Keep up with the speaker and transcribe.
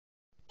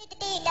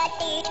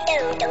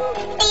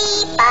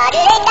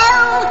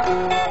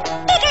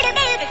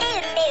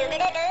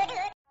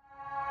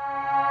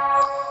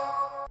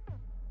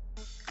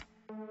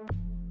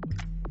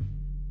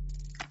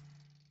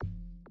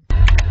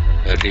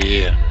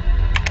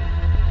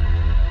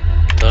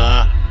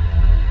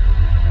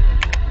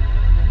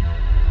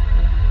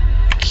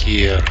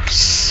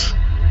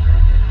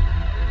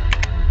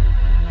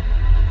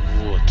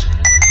Вот.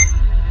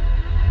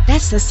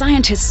 That's the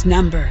scientist's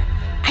number.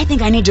 I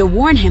think I need to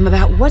warn him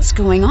about what's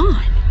going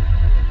on.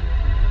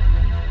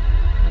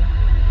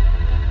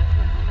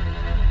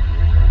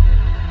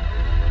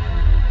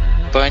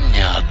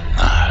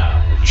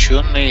 Понятно.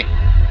 Ученый,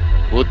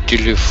 вот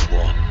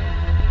телефон.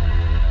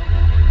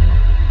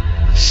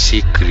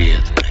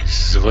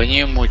 Секретность.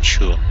 Звоним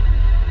ученому.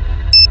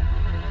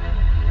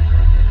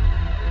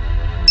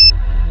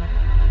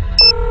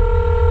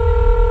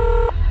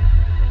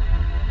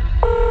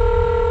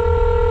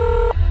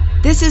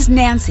 This is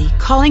Nancy,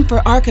 calling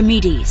for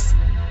Archimedes.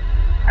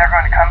 They're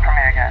going to come for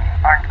me again,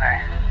 aren't they?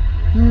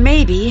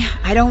 Maybe.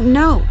 I don't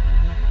know.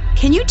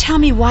 Can you tell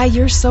me why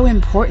you're so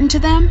important to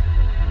them?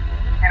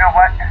 You know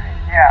what?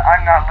 Yeah,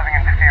 I'm not living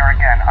in fear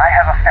again. I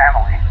have a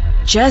family.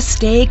 Just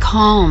stay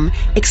calm.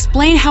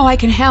 Explain how I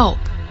can help.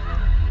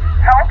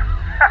 Help?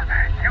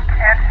 You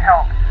can't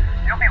help.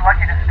 You'll be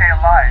lucky to stay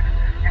alive.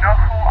 You know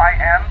who I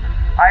am?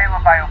 I am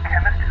a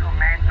biochemist who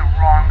made the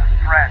wrong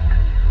friend.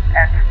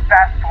 And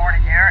fast forward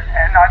a year,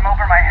 and I'm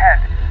over my head.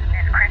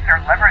 These creeps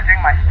are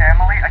leveraging my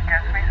family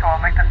against me, so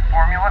I'll make this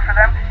formula for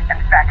them and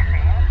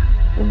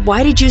vaccines.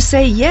 Why did you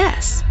say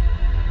yes?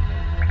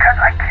 Because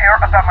I care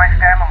about my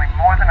family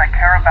more than I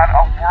care about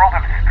a world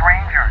of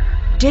strangers.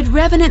 Did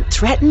Revenant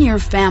threaten your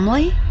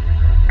family?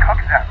 Took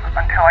them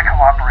until I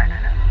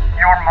cooperated.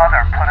 Your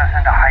mother put us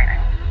into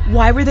hiding.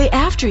 Why were they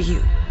after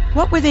you?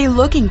 What were they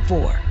looking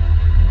for?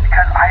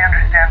 Because I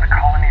understand the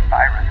colony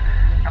virus.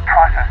 The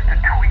process to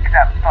tweak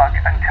that bug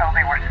until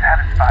they were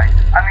satisfied.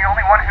 I'm the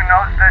only one who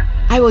knows that...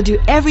 I will do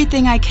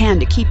everything I can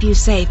to keep you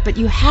safe, but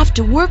you have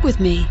to work with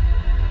me.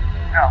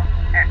 No,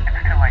 it's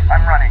too late.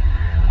 I'm running.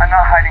 I'm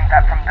not hiding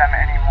that from them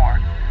anymore.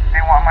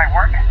 They want my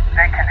work,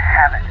 they can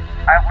have it.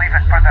 I'll leave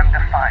it for them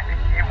to find.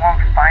 You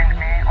won't find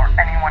me or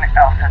anyone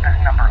else at this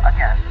number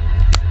again.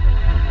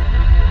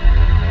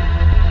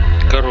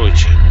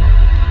 Короче,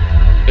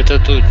 это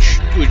тот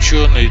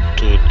ученый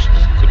тот,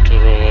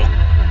 которого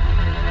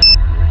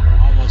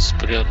мама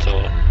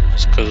спрятала.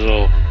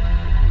 Сказал,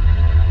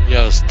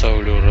 я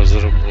оставлю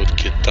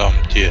разработки там,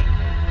 где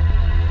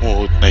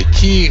могут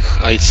найти их,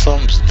 а сам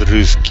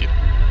сдрызги.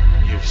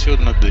 И все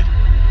надоело.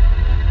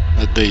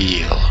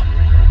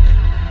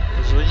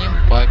 Позвоним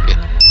папе.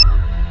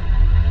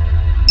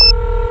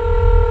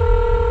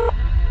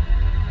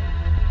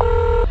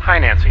 Hi,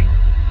 Nancy.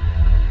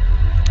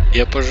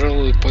 Я,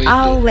 пожалуй, пойду.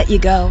 I'll let you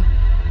go.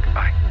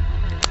 Bye.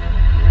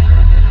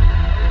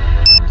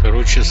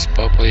 Короче, с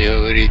папой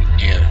говорить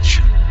не о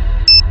чем.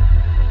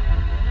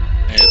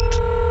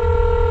 Это.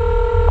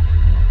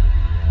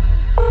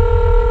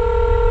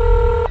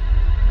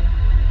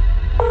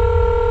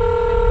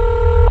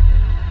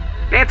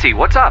 Nancy,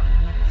 what's up?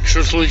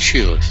 Что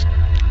случилось?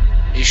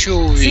 Еще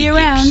See you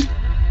around. увидимся.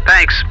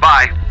 Thanks,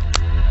 bye.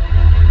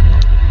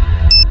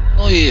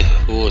 Ну и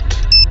вот.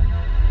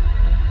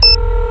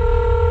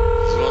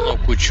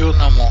 Звонок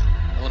ученому,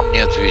 он не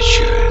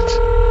отвечает.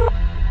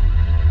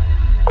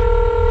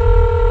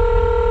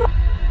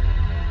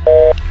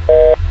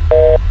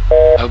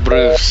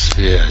 Обрыв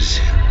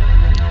связи.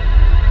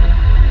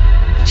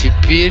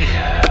 Теперь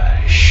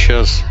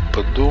сейчас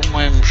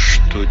подумаем,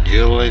 что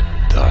делать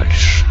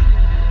дальше.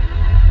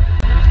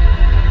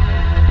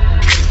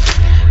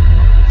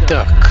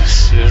 Так,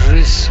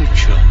 свяжись с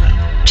ученым.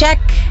 Check.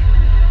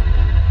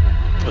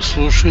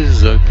 Послушай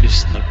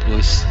запись на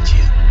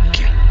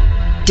пластинке.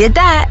 Did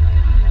that.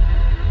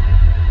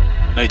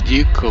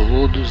 Найди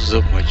колоду,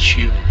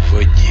 замочи в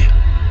воде.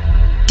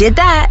 Did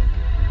that.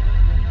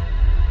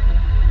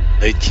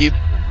 Найти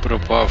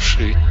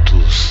пропавший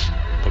туз.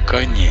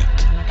 Пока нет.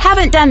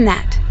 Haven't done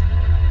that.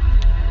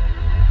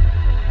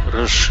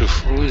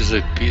 Расшифруй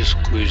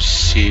записку из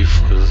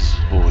сейфа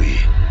Зои.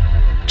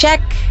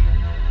 Check.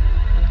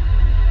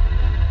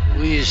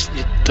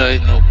 Выясни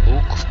тайну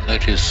букв,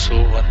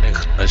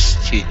 нарисованных на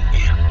стене.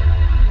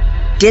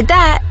 Did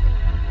that.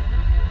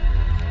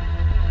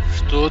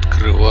 Что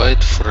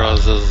открывает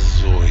фраза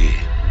Зои?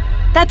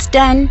 That's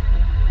done.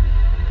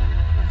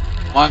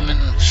 Мамин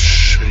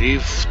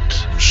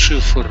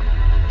шифр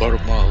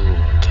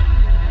Бармалута.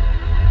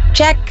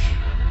 Check.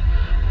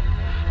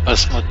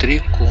 Осмотри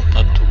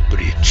комнату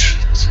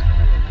Бриджит.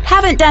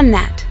 Haven't done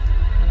that.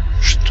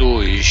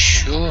 Что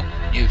еще?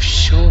 Не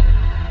все?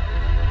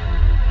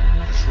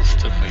 Что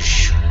ж там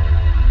еще?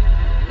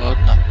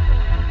 Ладно.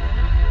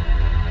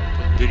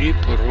 Подбери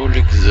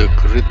пароль к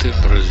закрытым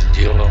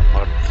разделам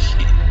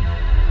архива.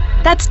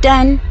 That's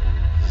done.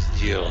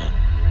 Сделано.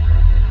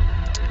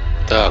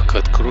 Так,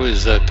 открой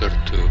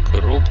запертую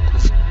коробку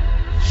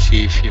в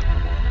сейфе.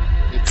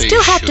 Это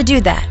Still have to еще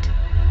do that.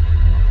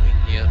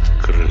 мы не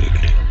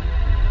открыли.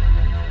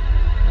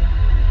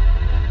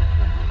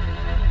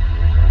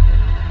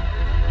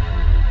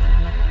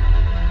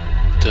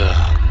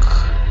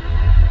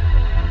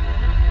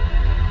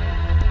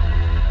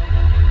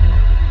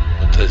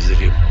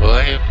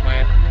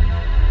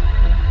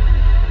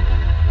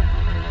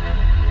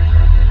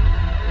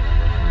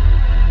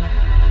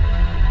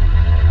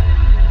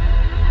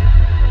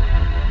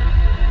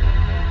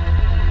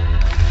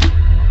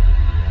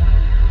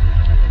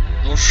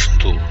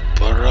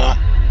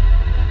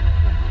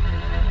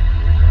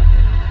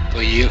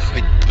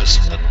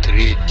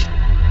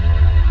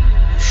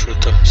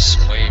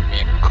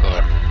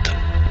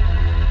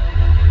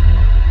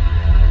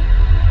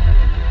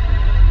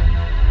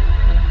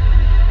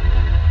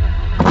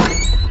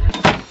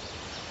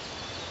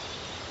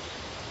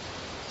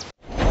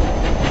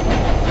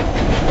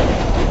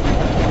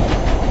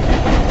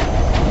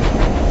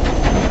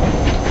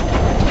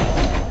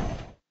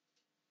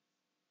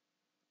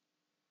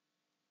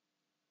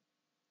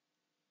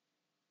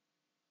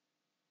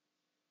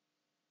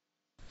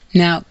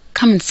 Now,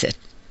 come and sit.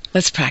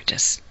 Let's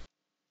practice.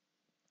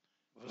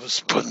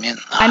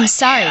 I'm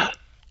sorry.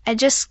 I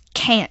just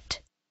can't.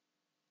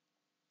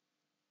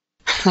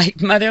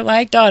 Like mother,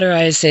 like daughter,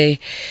 I say.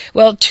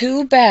 Well,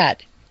 too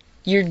bad.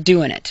 You're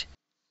doing it.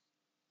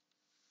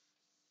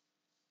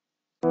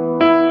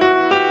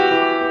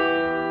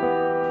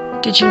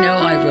 Did you know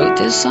I wrote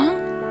this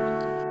song?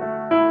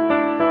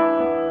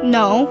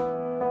 No.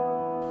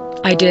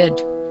 I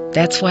did.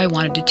 That's why I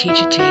wanted to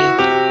teach it to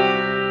you.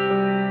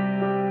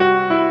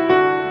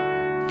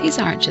 These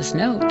aren't just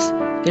notes.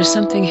 There's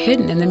something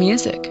hidden in the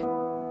music.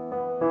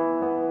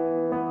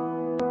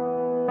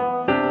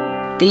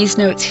 These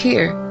notes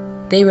here,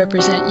 they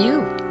represent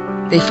you.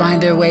 They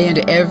find their way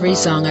into every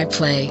song I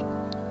play.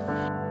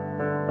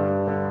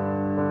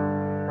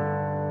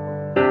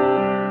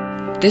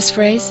 This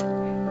phrase,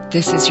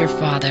 this is your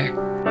father.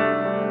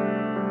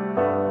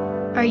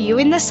 Are you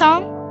in the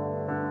song?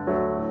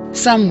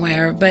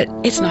 Somewhere, but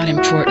it's not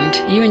important.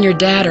 You and your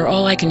dad are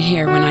all I can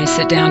hear when I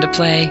sit down to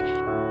play.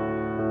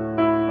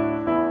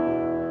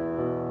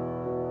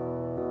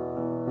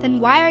 Then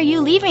why are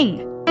you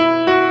leaving?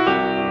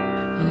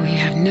 Oh, you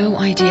have no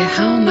idea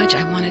how much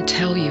I want to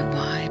tell you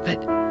why,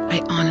 but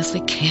I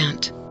honestly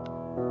can't.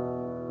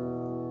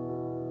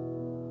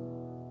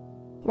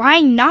 Why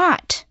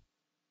not?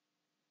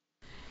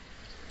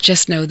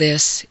 Just know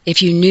this.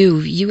 If you knew,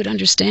 you would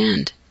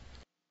understand.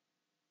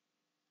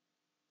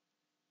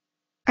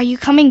 Are you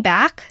coming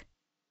back?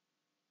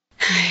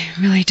 I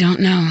really don't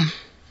know.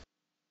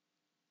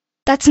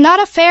 That's not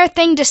a fair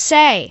thing to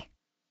say.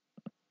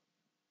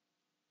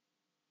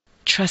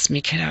 Trust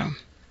me, kiddo.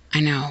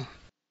 I know.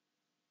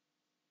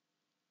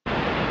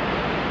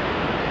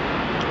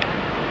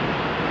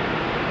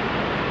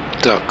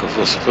 Так, в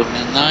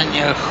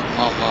воспоминаниях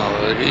мама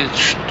говорит,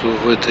 что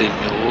в этой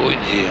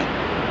мелодии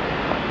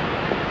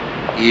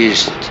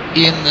есть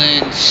и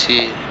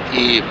Нэнси,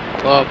 и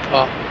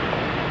папа,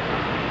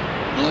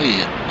 ну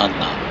и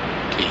она,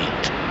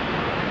 Кейт.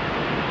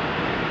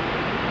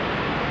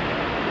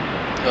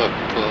 Так,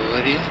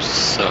 поговорим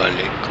с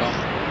Роликом.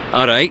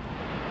 All right.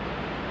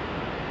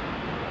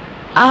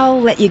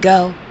 I'll let you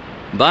go.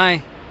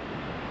 Bye.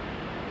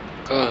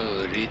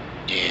 Говорить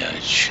не о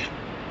чем.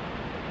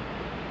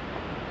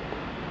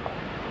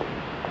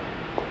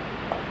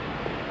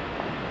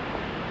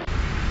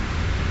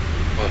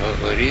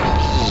 Поговорим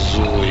с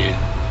Зоей.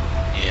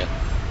 Нет.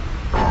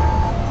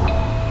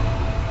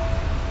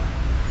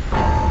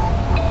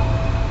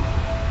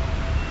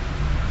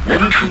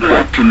 Wouldn't you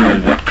like to know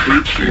what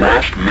Kate's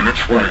last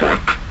minutes were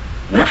like?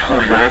 What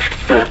her last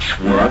thoughts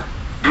were?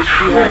 Did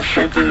she have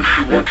something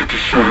she wanted to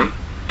say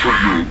to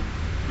you?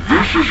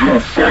 This is your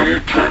final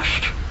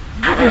test.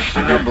 Give us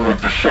the number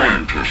of the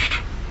scientist.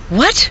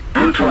 What?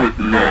 Enter it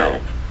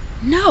now.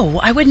 No,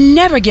 I would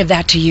never give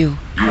that to you.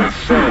 You have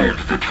failed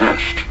the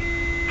test.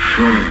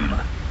 Shame.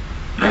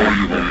 Now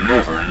you will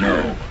never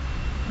know.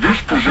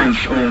 This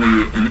presents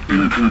only an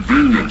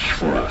inconvenience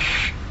for us.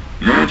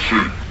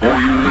 Nancy, are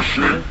you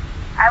listening?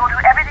 I will do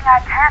everything I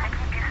can to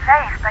keep you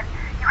safe, but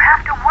you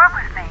have to work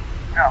with me.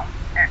 No,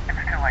 it's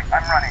too late.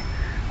 I'm running.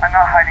 I'm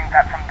not hiding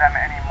that from them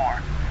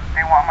anymore.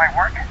 They want my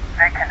work,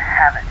 they can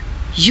have it.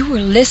 You were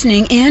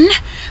listening in?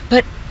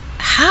 But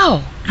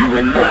how? You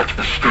will not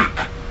escape.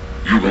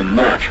 You will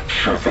not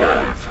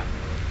survive.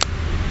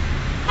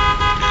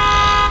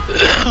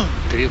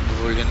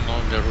 Требовали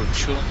номер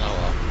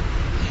ученого,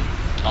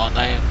 но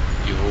она им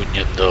его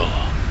не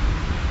дала.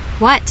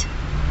 What?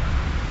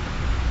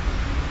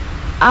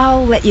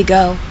 I'll let you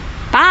go.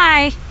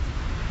 Bye.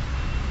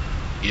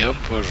 Я,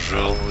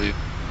 пожалуй,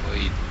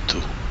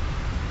 пойду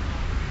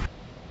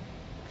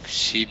к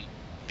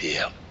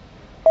себе.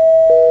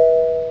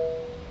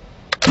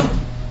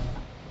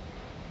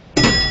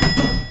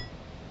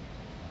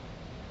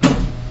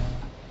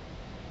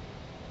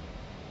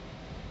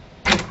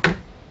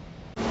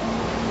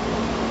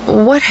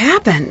 What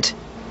happened?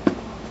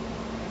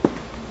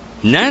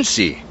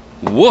 Nancy!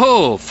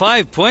 Whoa!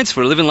 5 points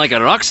for living like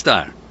a rock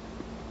star.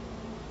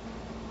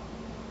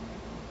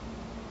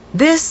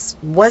 This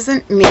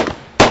wasn't me.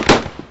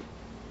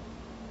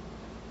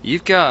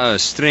 You've got a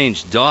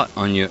strange dot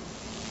on your...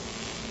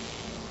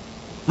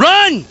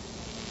 Run!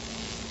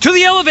 To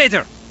the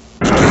elevator!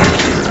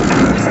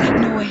 What's that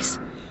noise?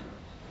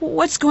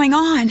 What's going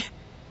on?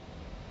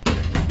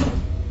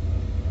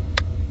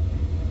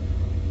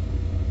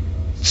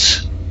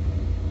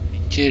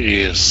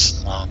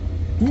 Интересно.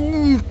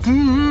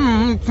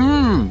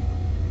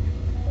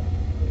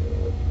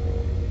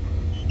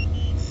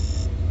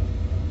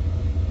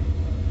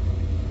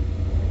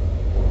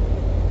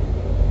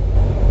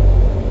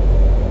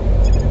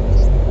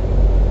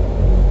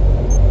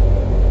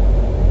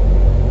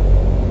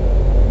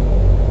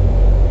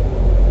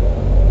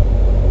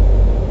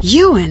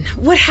 Ewan,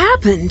 what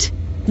happened?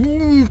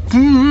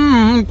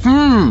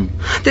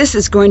 This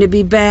is going to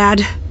be bad.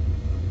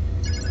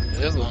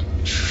 Эван,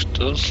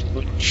 что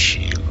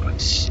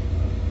случилось?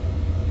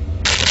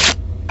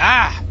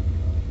 Ah!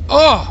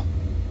 Oh!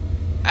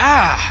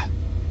 Ah!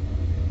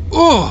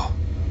 Oh!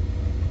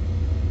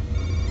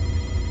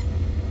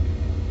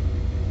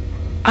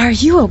 Are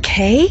you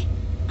okay?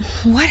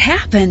 What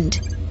happened?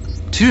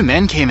 2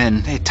 men came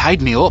in. They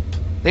tied me up.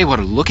 They were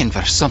looking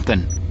for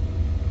something.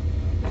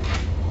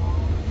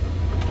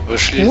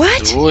 Вышли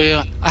What?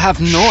 двое, I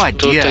have no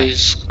что-то idea.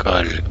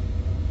 искали.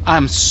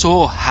 I'm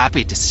so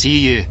happy to see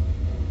you.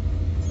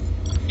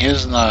 Не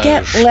знаю,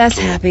 Get что. less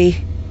happy.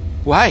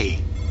 Why?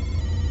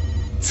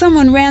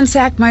 Someone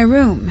ransacked my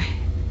room.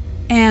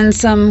 And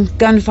some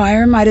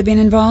gunfire might have been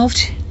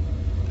involved.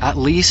 At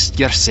least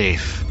you're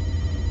safe.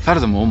 For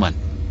the moment.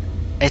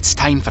 It's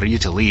time for you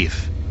to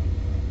leave.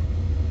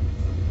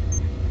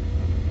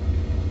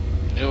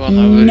 Иван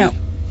говорит, No.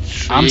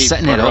 что I'm ей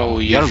sitting it пора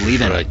up. You're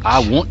leaving. уезжать. I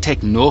won't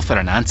take no for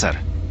an answer.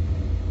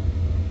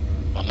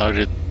 Она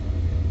говорит,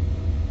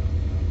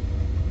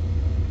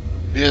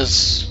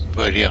 без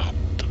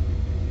вариантов.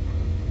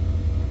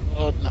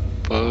 Ладно,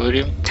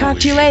 поговорим Talk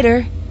to you позже.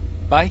 later.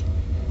 Bye.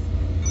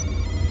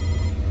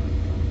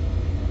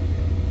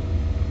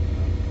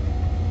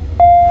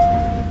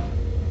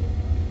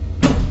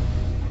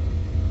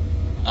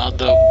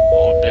 Надо в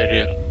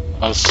номере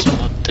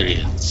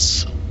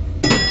осмотреться.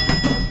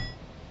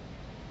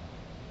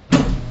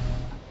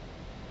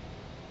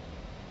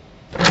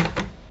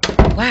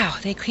 Wow,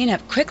 they clean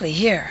up quickly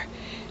here.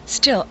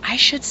 Still, I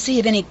should see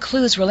if any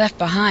clues were left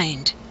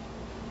behind.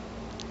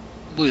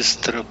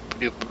 Быстро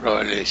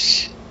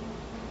прибрались.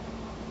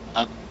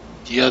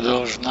 Я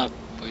должна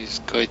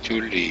поискать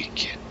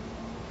улики.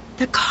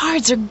 The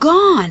cards are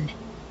gone.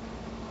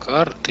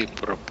 Карты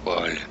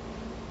пропали.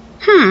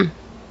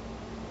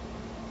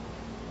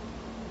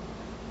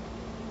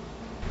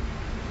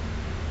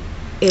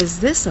 Is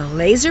this a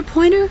laser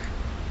pointer?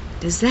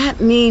 Does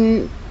that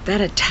mean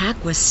that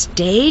attack was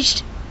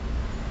staged?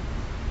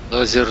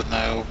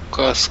 Лазерная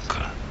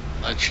указка.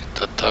 Значит,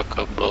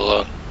 атака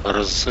была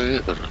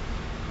разыграна.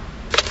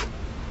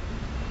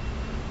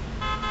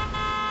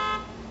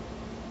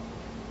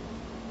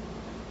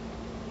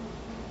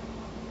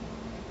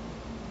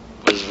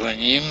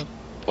 Позвоним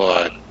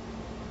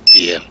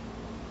папе.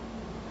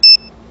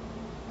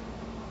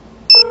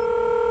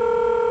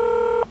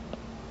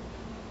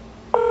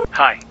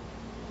 Hi.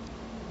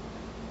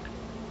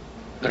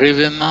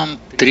 Ревенант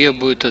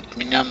требует от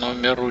меня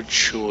номер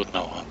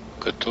ученого,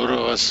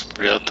 которого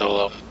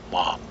спрятала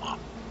мама.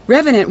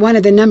 Revenant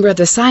wanted the number of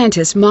the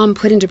scientist Mom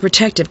put into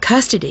protective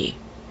custody.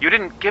 You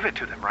didn't give it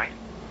to them, right?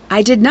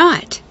 I did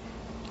not.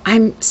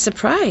 I'm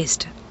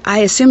surprised. I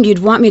assumed you'd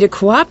want me to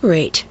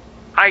cooperate.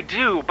 I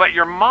do, but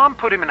your mom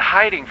put him in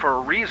hiding for a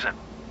reason.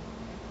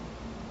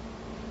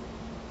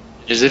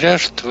 Не зря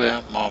ж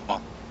твоя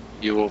мама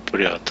его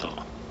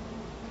прятала.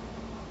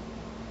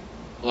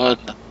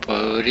 Ладно,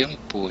 поговорим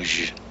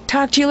позже.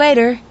 Talk to you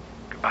later.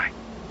 Goodbye.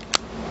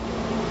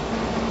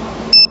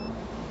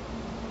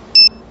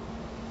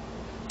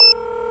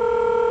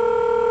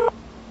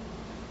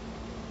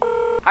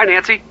 Hi,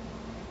 Nancy.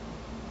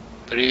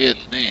 Привет,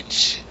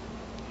 Нэнси.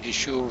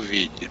 Еще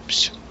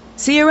увидимся.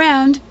 See you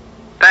around.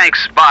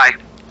 Thanks. Bye.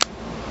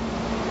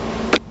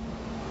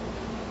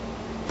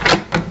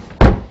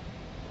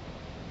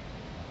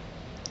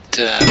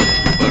 Так,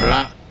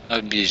 пора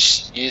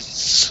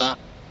объясниться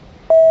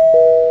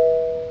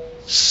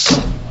с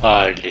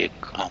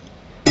Аликом.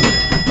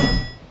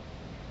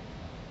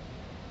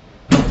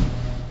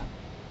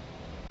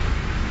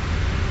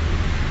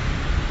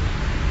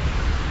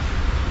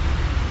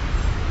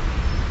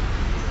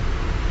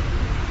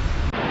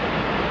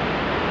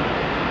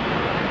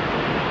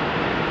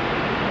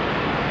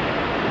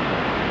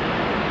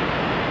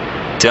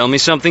 Tell me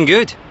something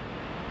good.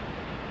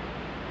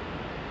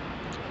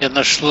 Я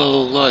нашла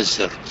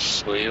лазер в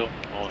своем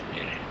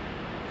номере.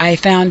 I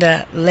found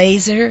a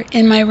laser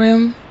in my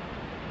room.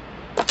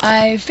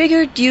 I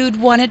figured you'd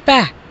want it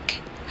back.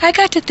 I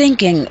got to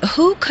thinking,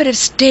 who could have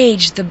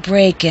staged the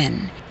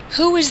break-in?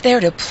 Who was there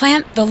to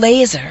plant the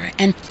laser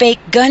and fake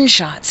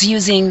gunshots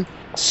using...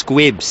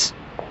 Squibs.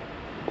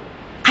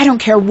 I don't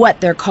care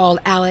what they're called,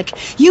 Alec.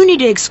 You need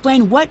to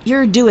explain what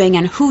you're doing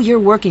and who you're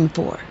working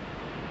for.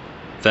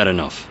 Fair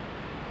enough.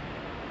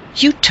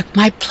 You took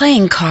my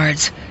playing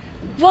cards.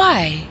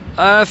 Why?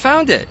 I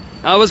found it.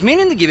 I was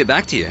meaning to give it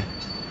back to you.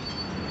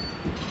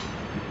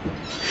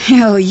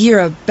 Oh,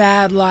 you're a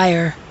bad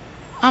liar.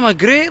 I'm a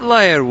great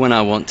liar when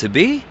I want to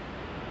be.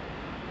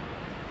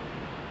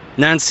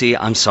 Nancy,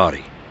 I'm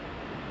sorry.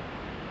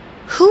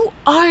 Who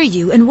are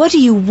you and what do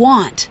you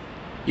want?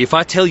 If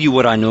I tell you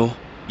what I know,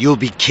 you'll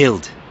be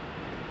killed.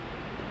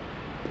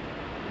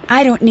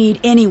 I don't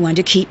need anyone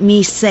to keep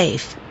me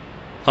safe.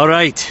 All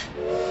right.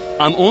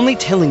 I'm only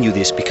telling you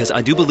this because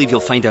I do believe you'll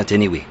find out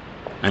anyway.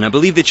 And I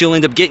believe that you'll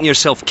end up getting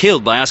yourself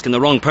killed by asking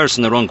the wrong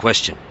person the wrong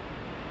question.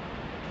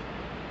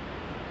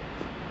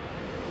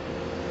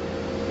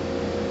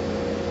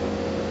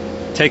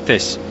 Take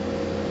this.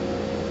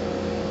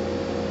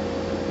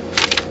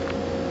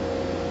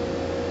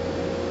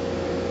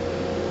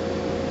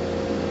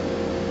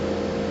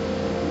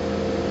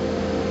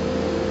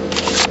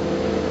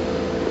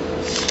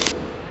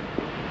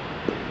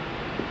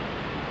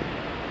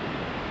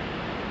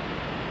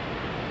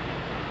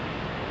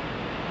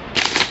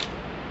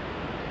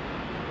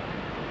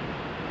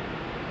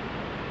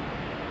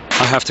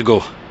 have to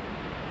go.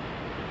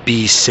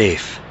 Be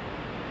safe.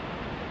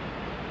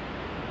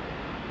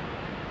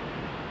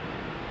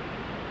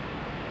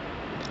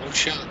 В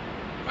общем,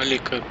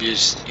 Алик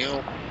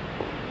объяснил,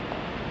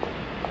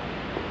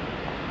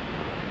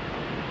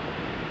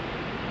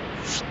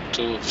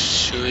 что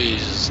все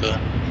из-за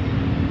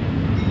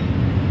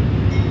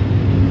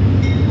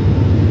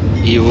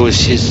его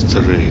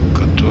сестры,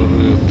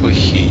 которую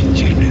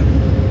похитили.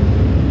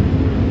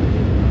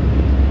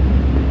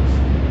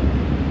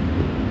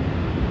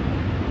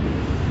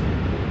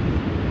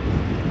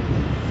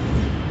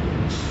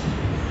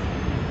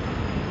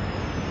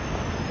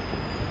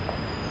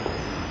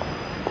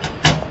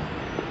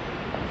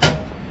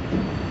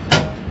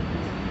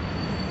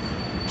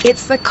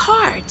 It's the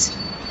cards.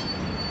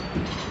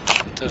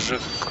 Это же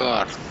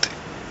карты.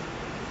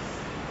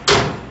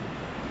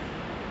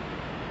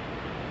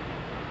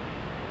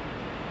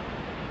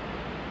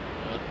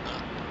 Ладно.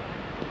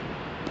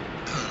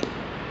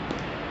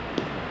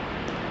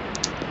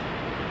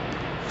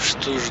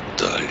 Что ж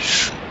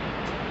дальше?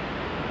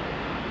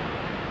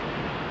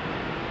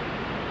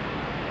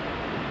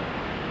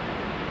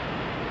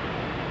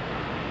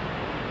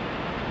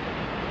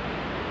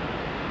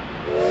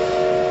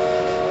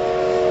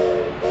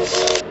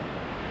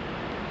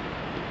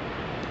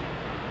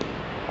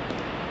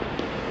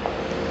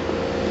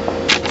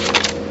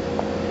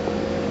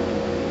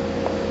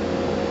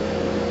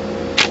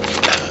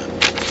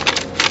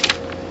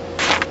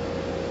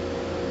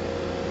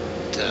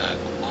 Так,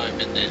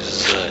 маминой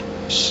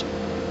запись.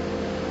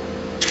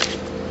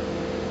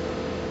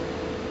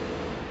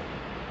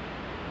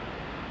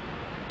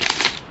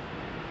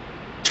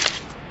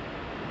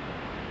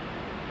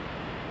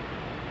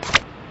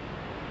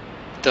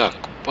 Так,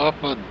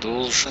 папа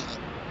должен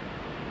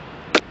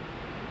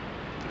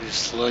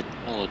прислать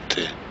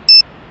ноты.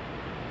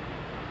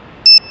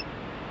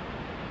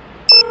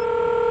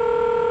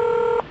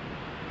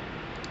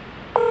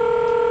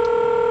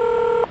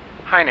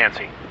 Hi,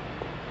 Nancy.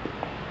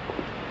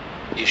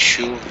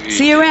 Еще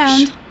See you around.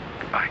 увидимся.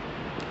 Goodbye.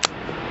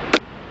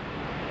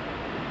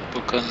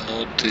 Пока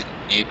ноты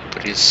не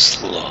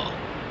прислал.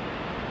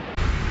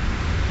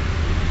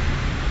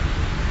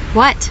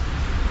 What?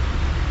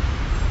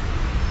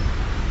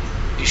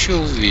 Еще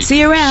увидимся. See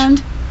you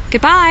around.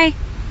 Goodbye.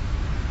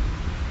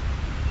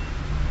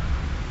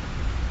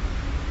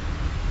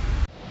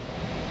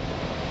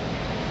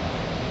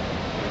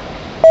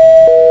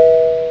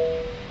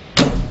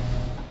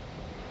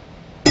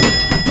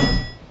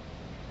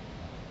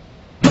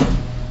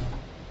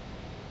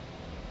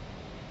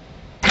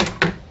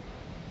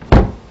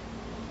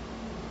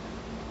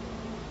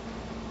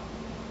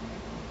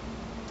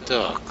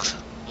 Так,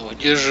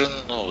 где же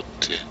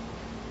ноты?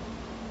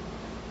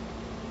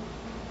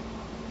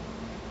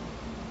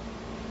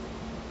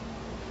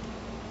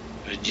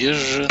 Где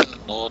же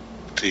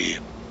ноты?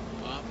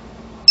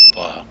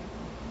 Папа.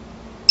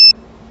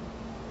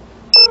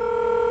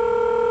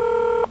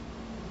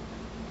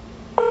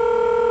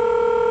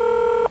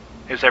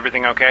 Is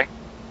everything okay?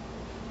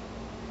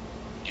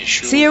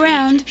 Еще See you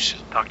around. увидимся.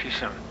 Talk to you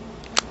soon.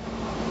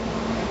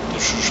 Ну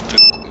что ж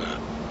такое?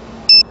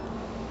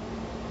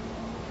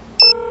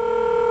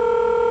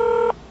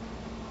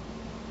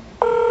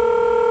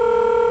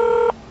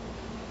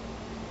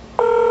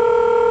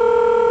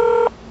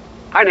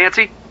 Hi,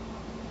 Nancy.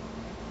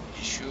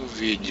 Еще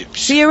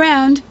увидимся. See you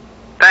around.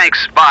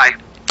 Thanks. Bye.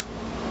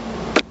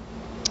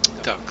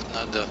 Так,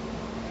 надо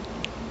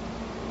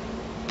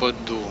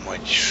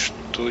подумать,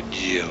 что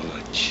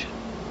делать.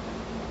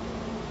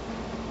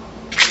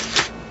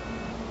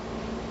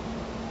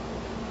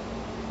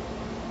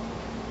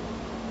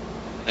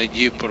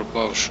 Найди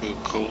пропавшую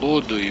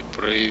колоду и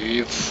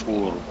прояви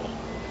форму.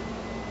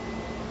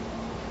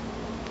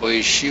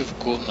 Поищи в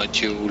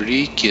комнате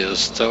улики,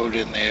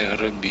 оставленные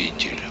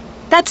грабителем.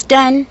 That's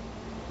done.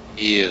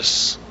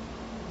 Yes.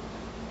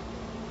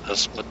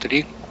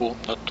 Осмотри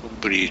комнату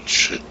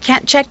Бриджит.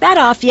 Can't check that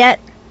off yet.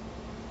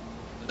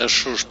 Да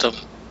шо ж там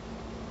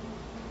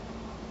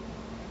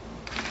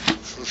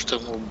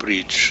у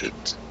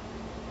Бриджит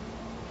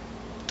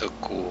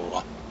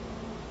такого?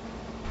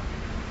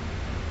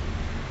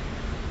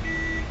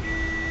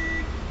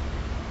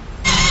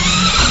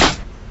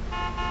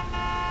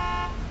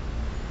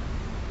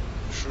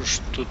 Что ж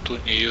тут у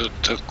нее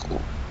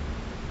такого?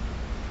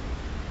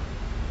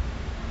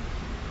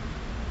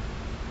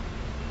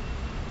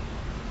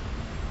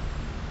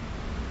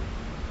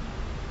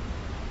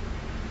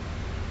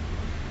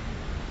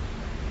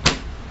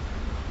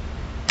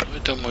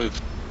 Это мы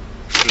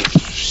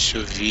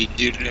все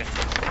видели.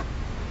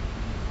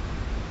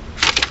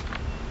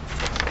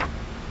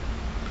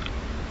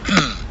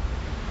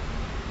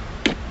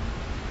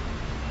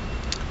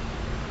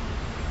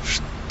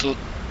 Что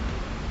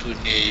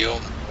у нее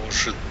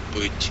может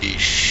быть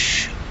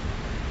еще?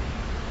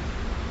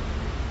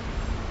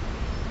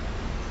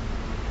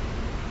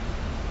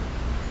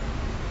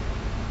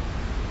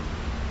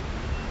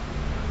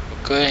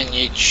 Пока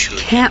ничего.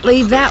 Can't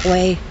leave that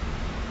way.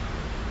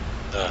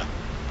 Да.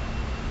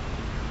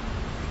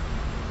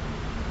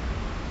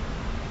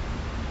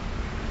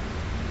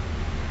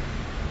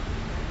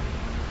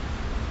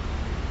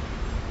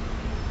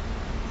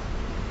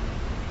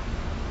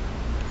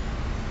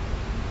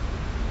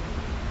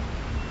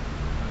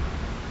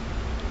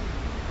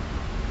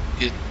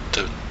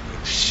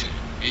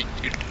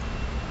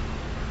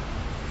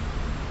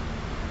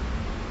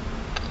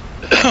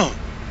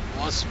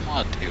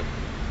 Посмотрим,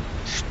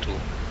 что.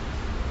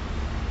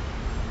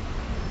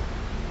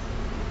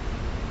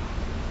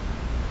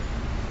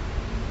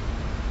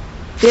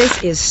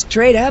 This is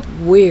straight up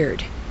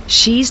weird.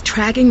 She's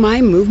tracking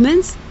my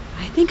movements?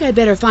 I think I'd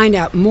better find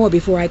out more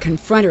before I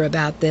confront her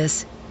about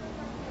this.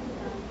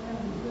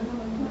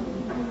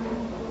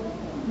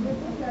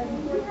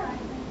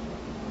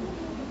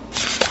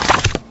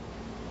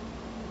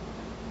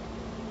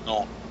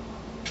 Ну,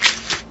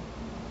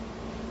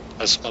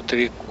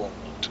 осмотри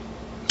комнату.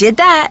 Did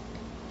that.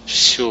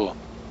 Все.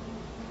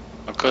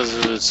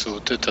 Оказывается,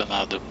 вот это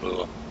надо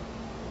было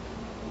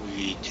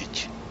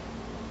увидеть.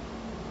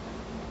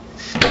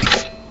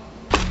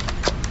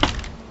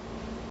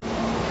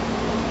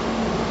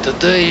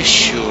 Тогда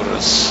еще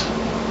раз.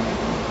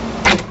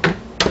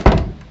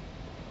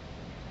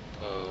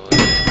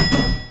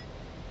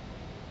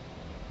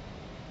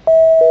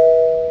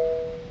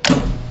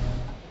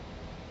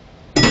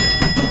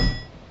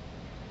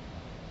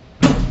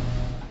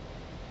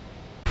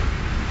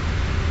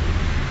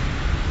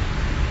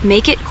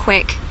 Make it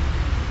quick.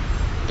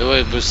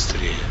 Давай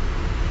быстрее.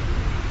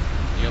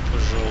 Я,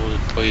 пожалуй,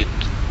 пойду.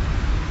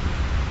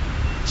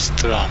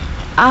 Странно.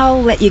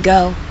 I'll let you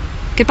go.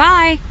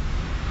 Goodbye.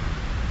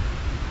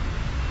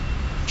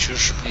 Что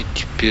ж мне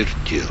теперь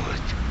делать?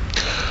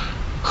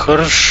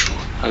 Хорошо,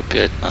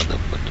 опять надо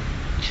будет